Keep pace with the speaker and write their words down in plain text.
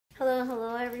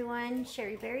everyone,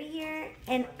 Sherry Berry here,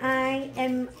 and I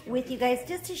am with you guys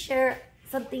just to share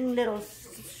something little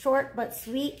short but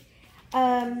sweet.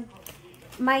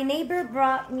 My neighbor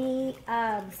brought me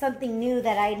something new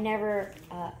that I never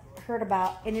heard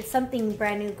about, and it's something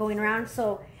brand new going around.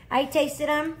 So I tasted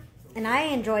them and I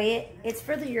enjoy it. It's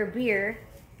for your beer.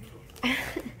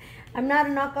 I'm not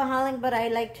an alcoholic, but I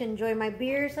like to enjoy my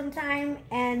beer sometime,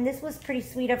 and this was pretty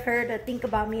sweet of her to think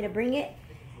about me to bring it.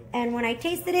 And when I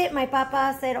tasted it, my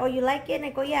papa said, "Oh, you like it?" And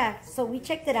I go, "Yeah." So we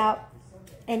checked it out,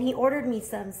 and he ordered me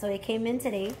some. So it came in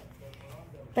today.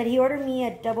 But he ordered me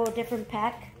a double different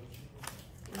pack.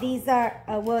 These are,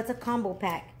 well, it's a combo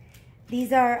pack.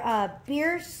 These are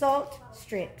beer salt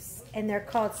strips, and they're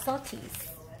called Salties.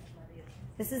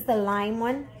 This is the lime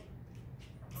one.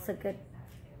 It's a good,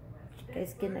 you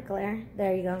guys getting the glare?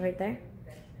 There you go, right there.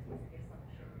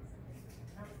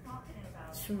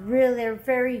 It's really, they're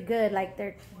very good. Like,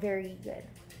 they're very good.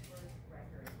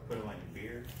 Put it on your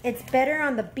beer? It's better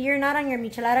on the beer, not on your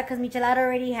michelada, because michelada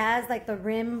already has like the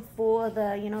rim full of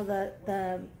the, you know,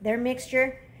 their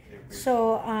mixture.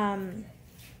 So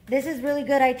this is really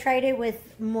good. I tried it with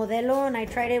Modelo and I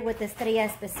tried it with Estrella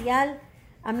Especial.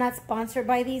 I'm not sponsored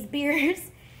by these beers,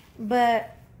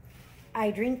 but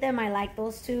I drink them. I like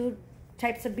those two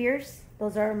types of beers.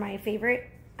 Those are my favorite.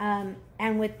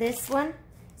 And with this one,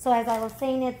 so as I was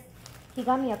saying, he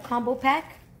got me a combo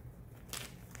pack.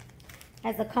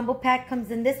 As the combo pack comes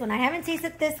in this one. I haven't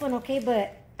tasted this one, okay,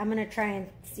 but I'm going to try and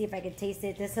see if I can taste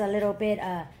it. This is a little bit,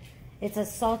 it's a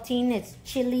saltine. It's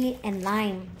chili and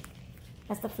lime.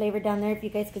 That's the flavor down there. If you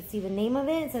guys could see the name of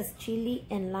it, it says chili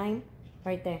and lime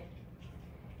right there.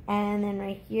 And then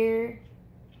right here.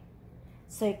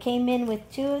 So it came in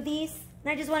with two of these.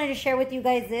 And I just wanted to share with you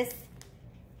guys this.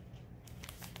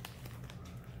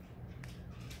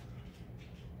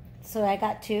 So I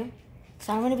got two.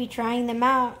 So I'm going to be trying them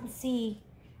out and see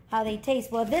how they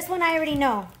taste. Well, this one I already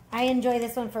know. I enjoy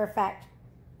this one for a fact.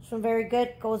 This one very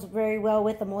good. Goes very well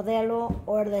with the Modelo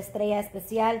or the Estrella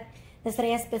Especial. The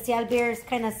Estrella Especial beer is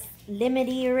kind of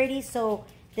limity already. So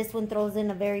this one throws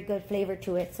in a very good flavor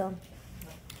to it. So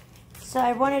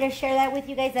I wanted to share that with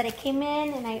you guys, that it came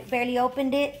in and I barely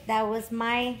opened it. That was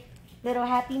my little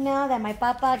happy meal that my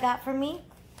papa got for me.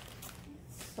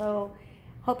 So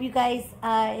hope you guys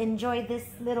enjoyed this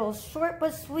little short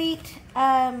but sweet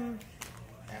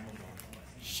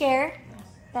share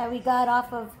that we got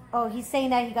off of, oh, he's saying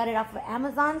that he got it off of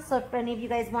Amazon. So if any of you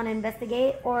guys want to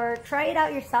investigate or try it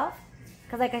out yourself,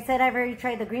 because like I said, I've already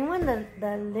tried the green one, the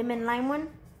lemon lime one,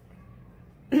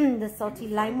 the salty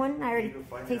lime one. I already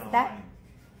tasted that.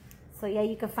 So yeah,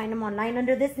 you can find them online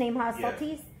under this name,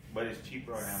 Salties. But it's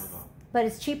cheaper on Amazon. But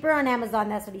it's cheaper on Amazon,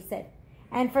 that's what he said.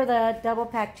 And for the double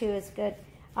pack too, is good.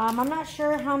 I'm not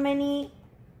sure how many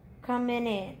come in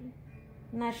it.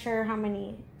 I'm not sure how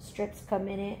many strips come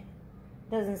in it.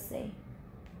 Doesn't say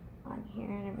on here.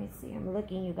 Let me see. I'm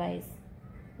looking, you guys.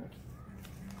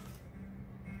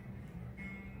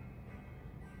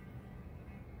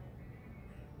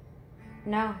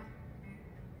 No.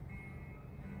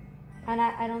 And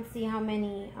I don't see how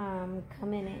many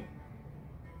come in it.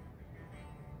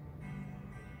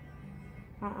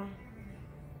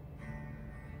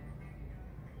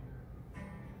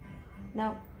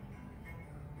 No.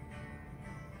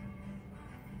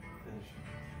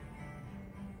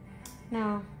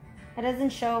 No. It doesn't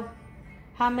show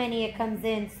how many it comes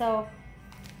in. So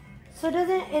it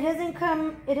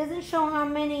doesn't show how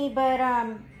many, but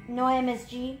no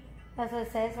MSG. That's what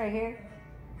it says right here.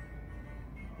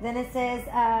 Then it says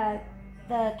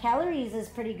the calories is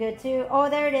pretty good too. Oh,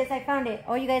 there it is. I found it.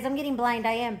 Oh, you guys, I'm getting blind.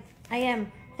 I am. I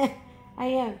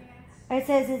am. It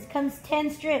says it comes 10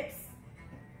 strips.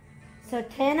 So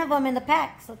 10 of them in the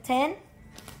pack. So 10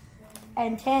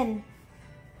 and 10.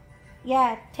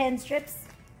 Yeah, 10 strips.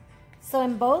 So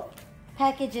in both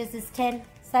packages is 10.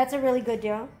 So that's a really good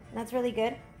deal. That's really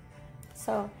good.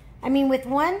 So, I mean, with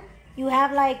one, you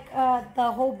have like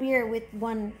the whole beer with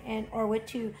one or with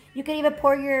two. You can even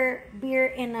pour your beer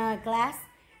in a glass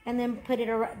and then put it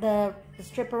the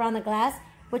strip around the glass,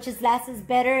 which is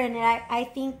better. And I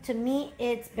think, to me,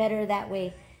 it's better that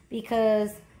way,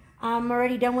 because I'm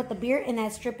already done with the beer and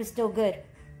that strip is still good.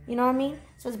 You know what I mean?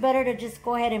 So it's better to just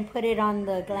go ahead and put it on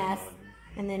the glass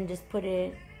and then just put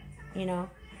it, you know.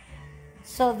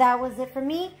 So that was it for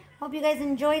me. Hope you guys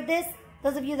enjoyed this.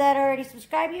 Those of you that already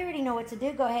subscribed, you already know what to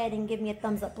do. Go ahead and give me a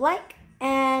thumbs up, like,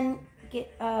 and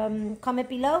comment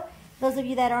below. Those of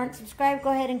you that aren't subscribed, go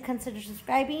ahead and consider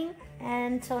subscribing.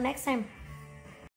 And until next time.